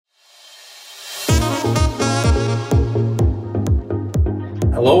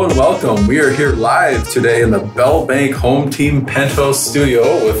Hello and welcome. We are here live today in the Bell Bank Home Team Penthouse Studio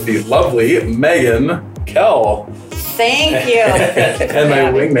with the lovely Megan Kell. Thank you. And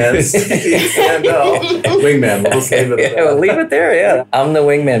my wingman, Steve Sandell. Wingman, we'll just leave it there. We'll leave it there, yeah. I'm the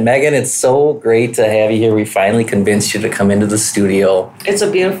wingman. Megan, it's so great to have you here. We finally convinced you to come into the studio. It's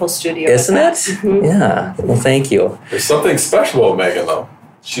a beautiful studio. Isn't it? Mm-hmm. Yeah. Well, thank you. There's something special about Megan, though.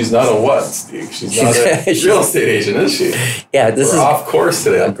 She's not a what, Steve? She's not a real estate agent, is she? Yeah, this We're is off course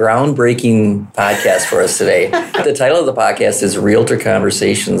today. a groundbreaking podcast for us today. The title of the podcast is Realtor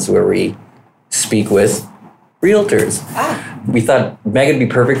Conversations, where we speak with realtors. We thought Megan would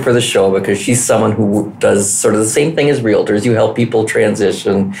be perfect for the show because she's someone who does sort of the same thing as realtors. You help people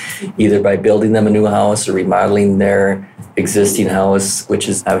transition either by building them a new house or remodeling their existing house, which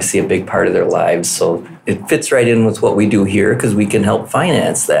is obviously a big part of their lives. So it fits right in with what we do here because we can help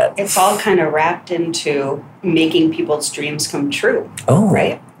finance that. It's all kind of wrapped into making people's dreams come true. Oh,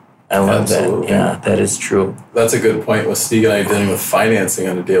 right? I love Absolutely. that. Yeah, that is true. That's a good point. With Steve and I dealing with financing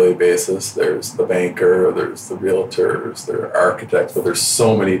on a daily basis, there's the banker, there's the realtors, there are architects, but there's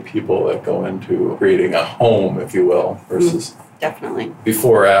so many people that go into creating a home, if you will, versus Definitely.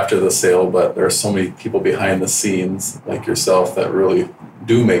 before or after the sale. But there are so many people behind the scenes like yourself that really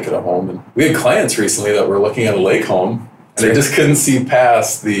do make it a home. And we had clients recently that were looking at a lake home and they just couldn't see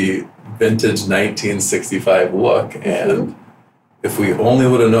past the vintage 1965 look. And if we only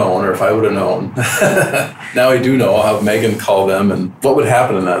would have known, or if I would have known, now I do know, I'll have Megan call them, and what would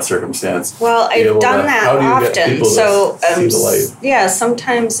happen in that circumstance? Well, I've done that how do you get often. people to So, see the light? yeah,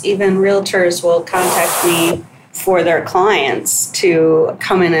 sometimes even realtors will contact me for their clients to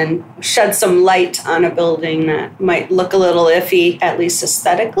come in and shed some light on a building that might look a little iffy, at least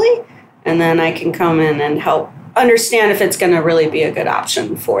aesthetically. And then I can come in and help understand if it's going to really be a good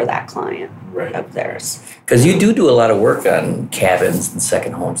option for that client of theirs. Because you do a lot of work on cabins and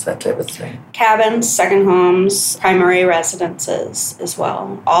second homes, that type of thing. Cabins, second homes, primary residences as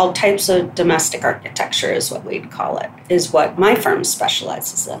well. All types of domestic architecture is what we'd call it, is what my firm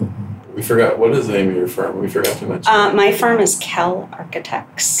specializes in. We forgot, what is the name of your firm? We forgot to mention. My firm is Kell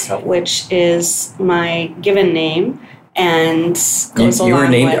Architects, Kell. which is my given name and goes You were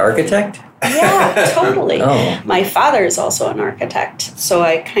along named with- architect? Yeah, totally. Oh. My father is also an architect, so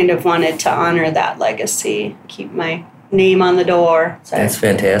I kind of wanted to honor that legacy, keep my name on the door. That's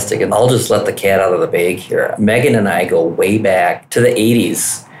fantastic. And I'll just let the cat out of the bag here. Megan and I go way back to the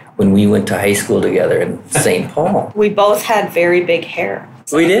 80s when we went to high school together in St. Paul. We both had very big hair.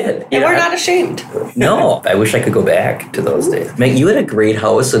 We did. And we're not ashamed. No, I wish I could go back to those days. Meg, you had a great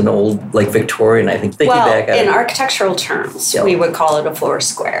house, an old, like Victorian, I think. Well, back in architectural terms, Yeah. we would call it a floor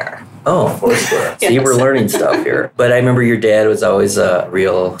square. Oh, Foursquare. So you were Yes. learning stuff here. But I remember your dad was always a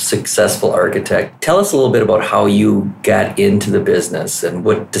real successful architect. Tell us a little bit about how you got into the business and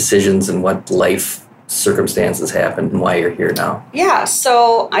what decisions and what life circumstances happened and why you're here now. Yeah,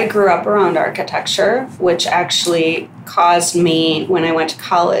 so I grew up around architecture, which actually caused me, when I went to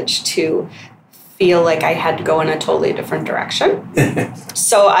college, to feel like I had to go in a totally different direction.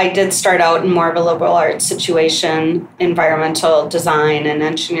 So I did start out in more of a liberal arts situation, environmental design and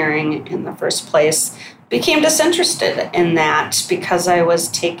engineering in the first place. Became disinterested in that because I was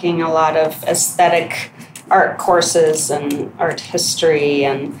taking a lot of aesthetic art courses and art history,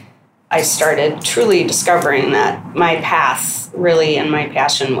 and I started truly discovering that my path really and my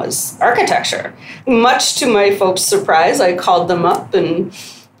passion was architecture. Much to my folks' surprise, I called them up and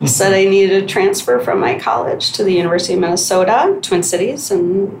said I needed a transfer from my college to the University of Minnesota, Twin Cities,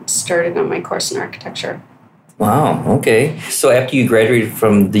 and started on my course in architecture. Wow, okay. So after you graduated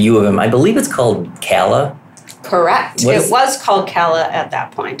from the U of M, I believe it's called CALA. Correct. What It is- was called CALA at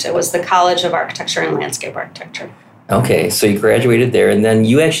that point. It was the College of Architecture and Landscape Architecture. Okay, so you graduated there, and then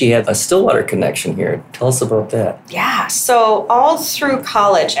you actually have a Stillwater connection here. Tell us about that. Yeah, so all through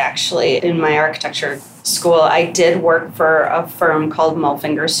college, actually, in my architecture school, I did work for a firm called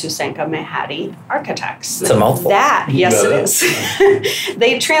Mulfinger Susanka Mahati Architects. It's a mouthful. Yes, Yeah. it is.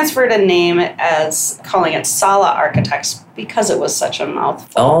 They transferred a name as calling it Sala Architects because it was such a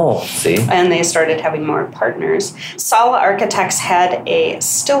mouthful. Oh, see? And they started having more partners. Sala Architects had a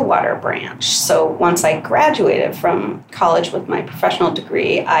Stillwater branch. So once I graduated from college with my professional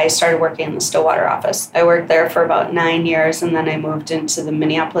degree, I started working in the Stillwater office. I worked there for about 9 years, and then I moved into the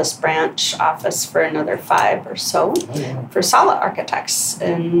Minneapolis branch office for another 5 or so for Sala Architects.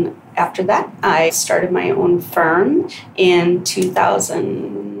 And after that, I started my own firm in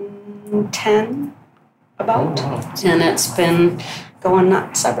 2010. And it's been going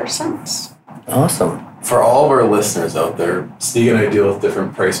nuts ever since. Awesome. For all of our listeners out there, Stieg and I deal with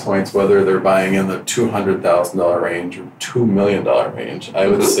different price points, whether they're buying in the $200,000 range or $2 million range. I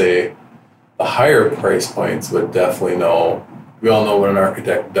would say the higher price points would definitely know. We all know what an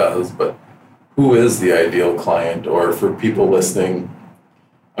architect does, but who is the ideal client? Or for people listening,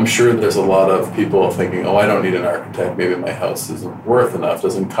 I'm sure there's a lot of people thinking, oh, I don't need an architect. Maybe my house isn't worth enough,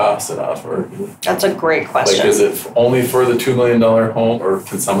 doesn't cost enough. Or That's a great question. like, is it only for the $2 million home, or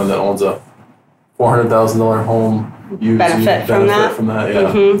can someone that owns a $400,000 home benefit from that?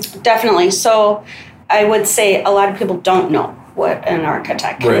 Yeah. Mm-hmm. Definitely. So I would say a lot of people don't know what an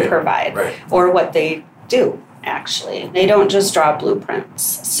architect can provide or what they do. Actually, they don't just draw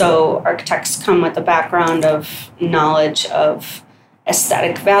blueprints. So architects come with a background of knowledge of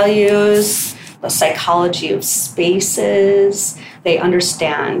aesthetic values, the psychology of spaces. They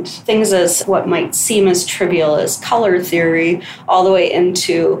understand things as what might seem as trivial as color theory, all the way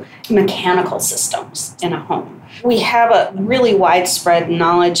into mechanical systems in a home. We have a really widespread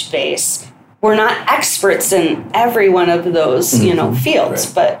knowledge base. We're not experts in every one of those,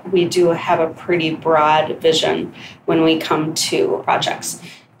 fields, but we do have a pretty broad vision when we come to projects.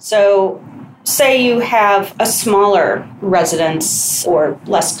 So say you have a smaller residence or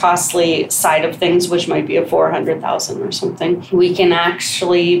less costly side of things, which might be a $400,000 or something. We can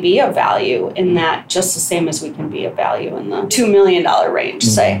actually be of value in that just the same as we can be of value in the $2 million range,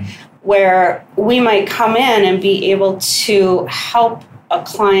 say, where we might come in and be able to help a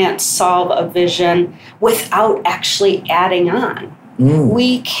client solve a vision without actually adding on.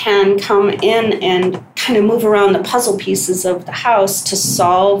 We can come in and kind of move around the puzzle pieces of the house to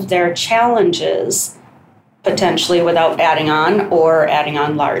solve their challenges, potentially without adding on or adding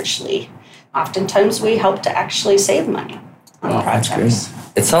on largely. Oftentimes we help to actually save money on projects.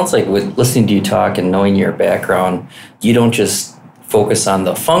 It sounds like with listening to you talk and knowing your background, you don't just focus on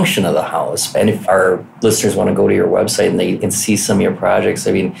the function of the house. And if our listeners want to go to your website and they can see some of your projects,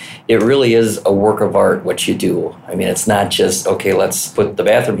 I mean, it really is a work of art what you do. I mean, it's not just, okay, let's put the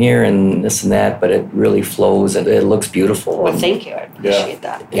bathroom here and this and that, but it really flows and it looks beautiful. Well, thank you. I appreciate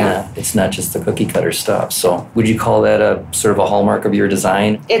that. Yeah, it's not just the cookie cutter stuff. So would you call that a sort of a hallmark of your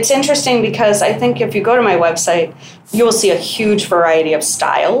design? It's interesting because I think if you go to my website, you will see a huge variety of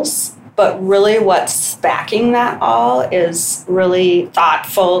styles. But really what's backing that all is really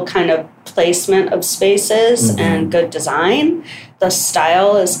thoughtful kind of placement of spaces and good design. The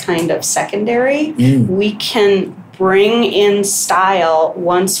style is kind of secondary. We can bring in style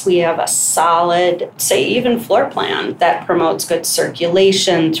once we have a solid, say even floor plan that promotes good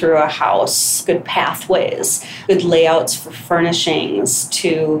circulation through a house, good pathways, good layouts for furnishings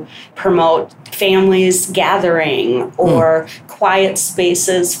to promote families gathering or quiet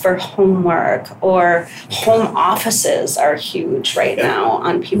spaces for homework, or home offices are huge right now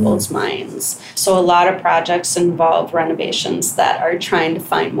on people's minds. So a lot of projects involve renovations that are trying to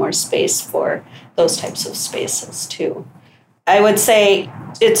find more space for those types of spaces too. I would say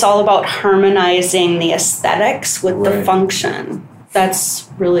it's all about harmonizing the aesthetics with the function. That's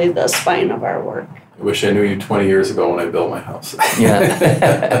really the spine of our work. I wish I knew you 20 years ago when I built my house.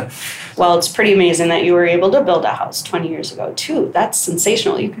 Yeah. Well, it's pretty amazing that you were able to build a house 20 years ago, too. That's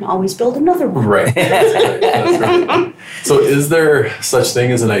sensational. You can always build another one. Right. That's right. So is there such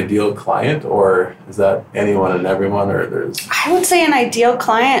thing as an ideal client, or is that anyone and everyone, or there's... I would say an ideal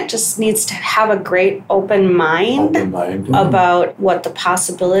client just needs to have a great open mind about what the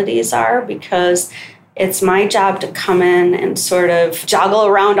possibilities are, because it's my job to come in and sort of joggle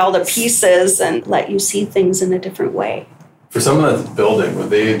around all the pieces and let you see things in a different way. For someone that's building, would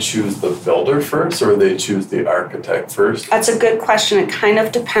they choose the builder first, or would they choose the architect first? That's a good question. It kind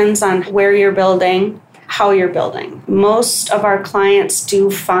of depends on where you're building, how you're building. Most of our clients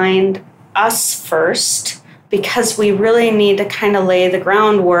do find us first because we really need to kind of lay the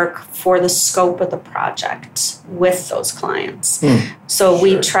groundwork for the scope of the project with those clients. So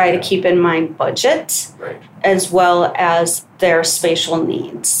we try to keep in mind budget as well as their spatial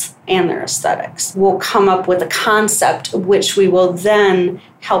needs and their aesthetics. We'll come up with a concept which we will then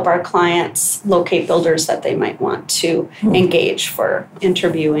help our clients locate builders that they might want to engage for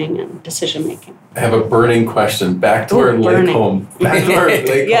interviewing and decision making. I have a burning question. Back to our lake home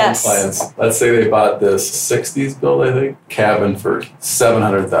clients. Let's say they bought this 60s build, I think, cabin for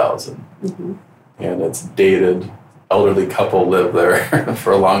 $700,000. And it's dated. Elderly couple live there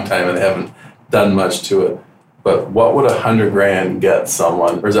for a long time and they haven't done much to it. But what would $100,000 get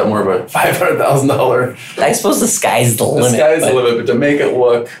someone? Or is that more of a $500,000? I suppose the sky's the limit. The sky's the limit, but to make it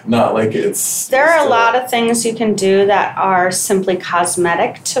look not like it's... There are a lot of things you can do that are simply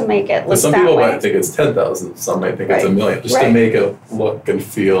cosmetic to make it look some that people way. might think it's 10,000. Some might think it's Right. $1 million. Just Right. to make it look and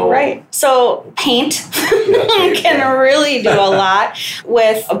feel... Right. So paint paint, can yeah. really do a lot.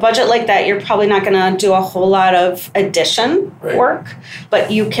 With a budget like that, you're probably not going to do a whole lot of addition Right. work,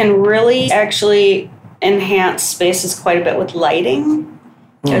 but you can really actually enhance spaces quite a bit with lighting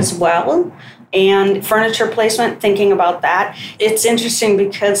as well. And furniture placement, thinking about that. It's interesting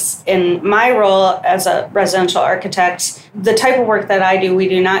because in my role as a residential architect, the type of work that I do, we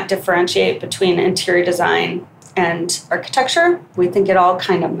do not differentiate between interior design and architecture. We think it all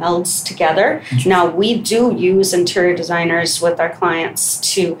kind of melds together. Now, we do use interior designers with our clients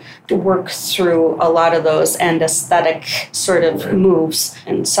to work through a lot of those and aesthetic sort of Right. moves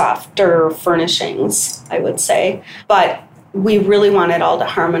and softer furnishings, I would say. But we really want it all to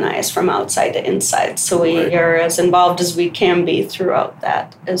harmonize from outside to inside. So we Right. are as involved as we can be throughout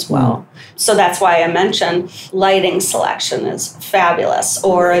that as well. So that's why I mentioned lighting selection is fabulous,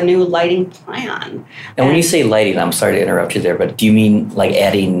 or a new lighting plan. And when you say lighting, I'm sorry to interrupt you there, but do you mean like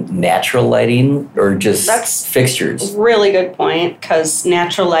adding natural lighting or just That's- fixtures? Really good point, because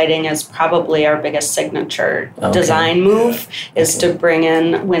natural lighting is probably our biggest signature Okay. design move, is to bring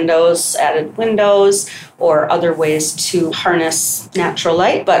in windows, added windows, or other ways to harness natural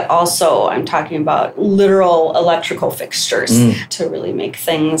light. But also I'm talking about literal electrical fixtures to really make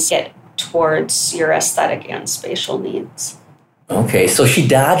things get towards your aesthetic and spatial needs. Okay, so she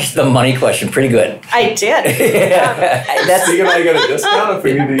dodged the money question pretty good. I did. That's So you might get a discount if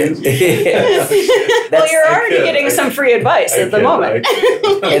we need to use it. Well, you're already kid. getting some free advice at the moment.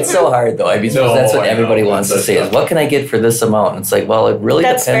 It's so hard though. I mean, No, that's what I know. everybody wants to That's say is, tough. what can I get for this amount? And it's like, well, it really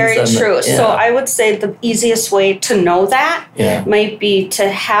That's very depends on true. the, So I would say the easiest way to know that Yeah. might be to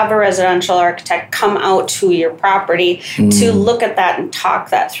have a residential architect come out to your property to look at that and talk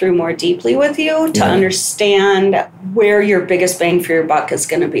that through more deeply with you to Yeah. understand where your biggest bang for your buck is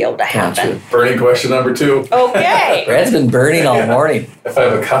going to be able to Gotcha. happen. Burning question number 2. Okay. Brad's been burning all morning. If I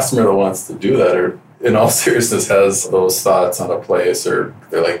have a customer that wants to do that, or in all seriousness has those thoughts on a place, or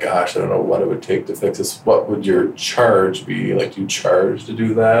they're like, gosh, I don't know what it would take to fix this, what would your charge be? Like, do you charge to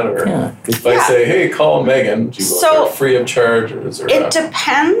do that? Or Yeah. if I Yeah. say, hey, call Megan, do you go So- there free of charge, or is there It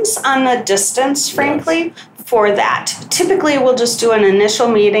depends on the distance, frankly, for that. Typically, we'll just do an initial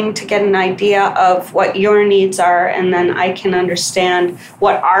meeting to get an idea of what your needs are, and then I can understand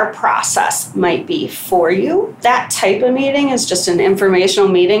what our process might be for you. That type of meeting is just an informational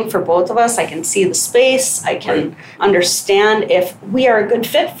meeting for both of us. I can see the space, I can understand if we are a good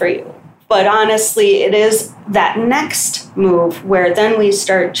fit for you. But honestly, it is that next move where then we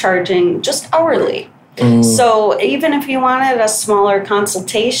start charging just hourly. So even if you wanted a smaller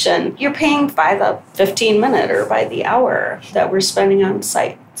consultation, you're paying by the 15 minute or by the hour that we're spending on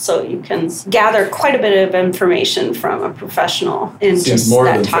site. So you can gather quite a bit of information from a professional in Seems just more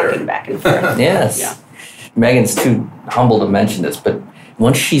that than talking fair. back and forth. Yes. Yeah. Megan's too humble to mention this, but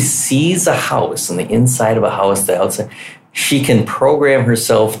once she sees a house and the inside of a house, the outside, she can program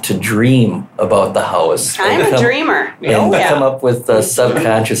herself to dream about the house. I'm and a dreamer. And Oh, yeah. come up with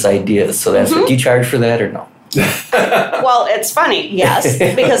subconscious ideas. So that's what, do you charge for that or no? Well, it's funny, yes,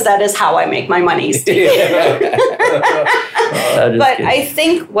 because that is how I make my money, Steve. But I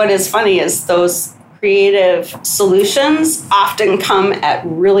think what is funny is those creative solutions often come at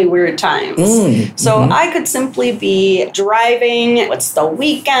really weird times. So I could simply be driving, it's the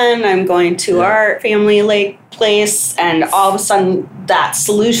weekend, I'm going to our family lake place, and all of a sudden that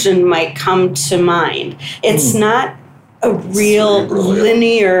solution might come to mind. It's not a real Cerebral, yeah.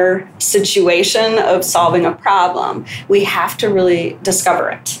 linear situation of solving a problem. We have to really discover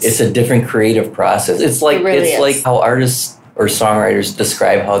it. It's a different creative process. It's like It really it's is. like how artists or songwriters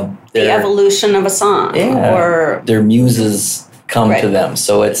describe how The their evolution of a song, Yeah. or their muses come to Right. them.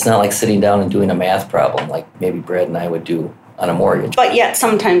 So it's not like sitting down and doing a math problem like maybe Brad and I would do on a mortgage. but yet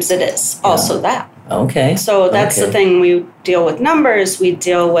sometimes it is also that. Okay. So that's the Okay. thing. We deal with numbers, we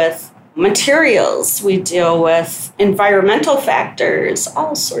deal with materials, we deal with environmental factors,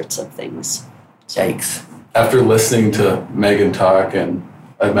 all sorts of things. Yikes. After listening to Megan talk, and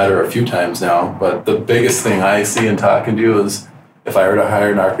I've met her a few times now, but the biggest thing I see in talking to you is if I were to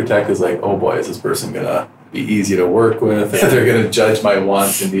hire an architect, is like, oh boy, is this person gonna be easy to work with? They're gonna judge my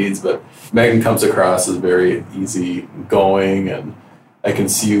wants and needs. But Megan comes across as very easygoing and I can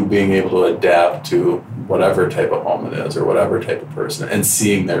see you being able to adapt to whatever type of home it is or whatever type of person and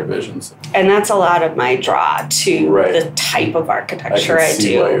seeing their visions. And that's a lot of my draw to Right. the type of architecture I I can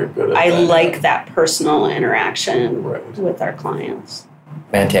see why you're do. good at I that. like that personal interaction Right. with our clients.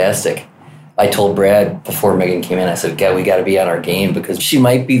 Fantastic. I told Brad before Megan came in, I said, God, we got to be on our game because she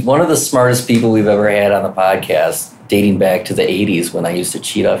might be one of the smartest people we've ever had on the podcast, dating back to the 80s when I used to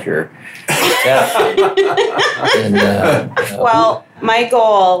cheat off your test. And, Well, my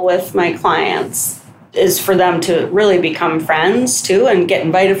goal with my clients is for them to really become friends too and get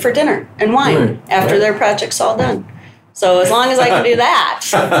invited for dinner and wine after their project's all done. So as long as I can do that.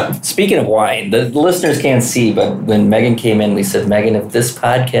 Speaking of wine, the listeners can't see, but when Megan came in, we said, Megan, if this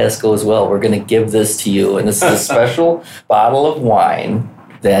podcast goes well, we're going to give this to you. And this is a special bottle of wine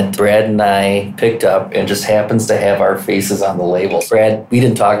that Brad and I picked up and just happens to have our faces on the label. Brad, we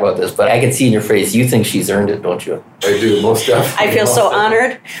didn't talk about this, but I can see in your face, you think she's earned it, don't you? I do, most definitely. I feel so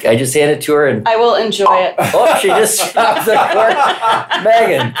honored. I just handed it to her and, I will enjoy it. oh, she just dropped the cork.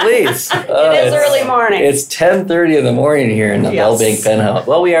 Megan, please. It is early morning. It's 10:30 in the morning here in the Yes. Bellbank penthouse.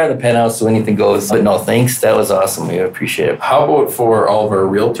 Well, we are the penthouse, so anything goes. But no, thanks. That was awesome. We appreciate it. How about for all of our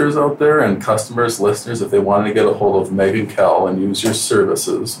realtors out there and customers, listeners, if they wanted to get a hold of Megan Kell and use your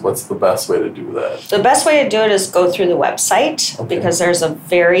services, what's the best way to do that? The best way to do it is go through the website because there's a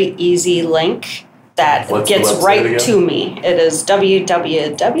very easy link that What's the gets website right again? to me. It is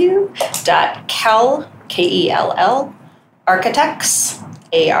www.kell, K-E-L-L, architects,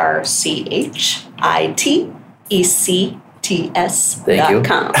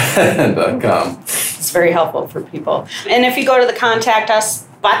 ARCHITECTS.com. .com. It's very helpful for people. And if you go to the contact us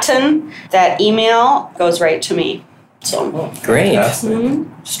button, that email goes right to me. So Great. Fantastic.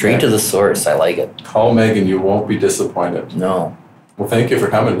 Straight to the source. I like it. Call Megan, you won't be disappointed. No. Well, thank you for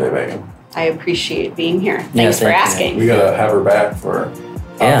coming today, Megan. I appreciate being here. Thanks for thank you. asking. We gotta have her back for topic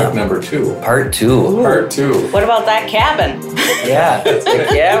Yeah. number 2. Part 2. Part 2. What about that cabin? Yeah.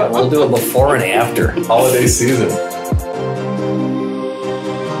 Yeah. We'll do it before and after. Holiday season.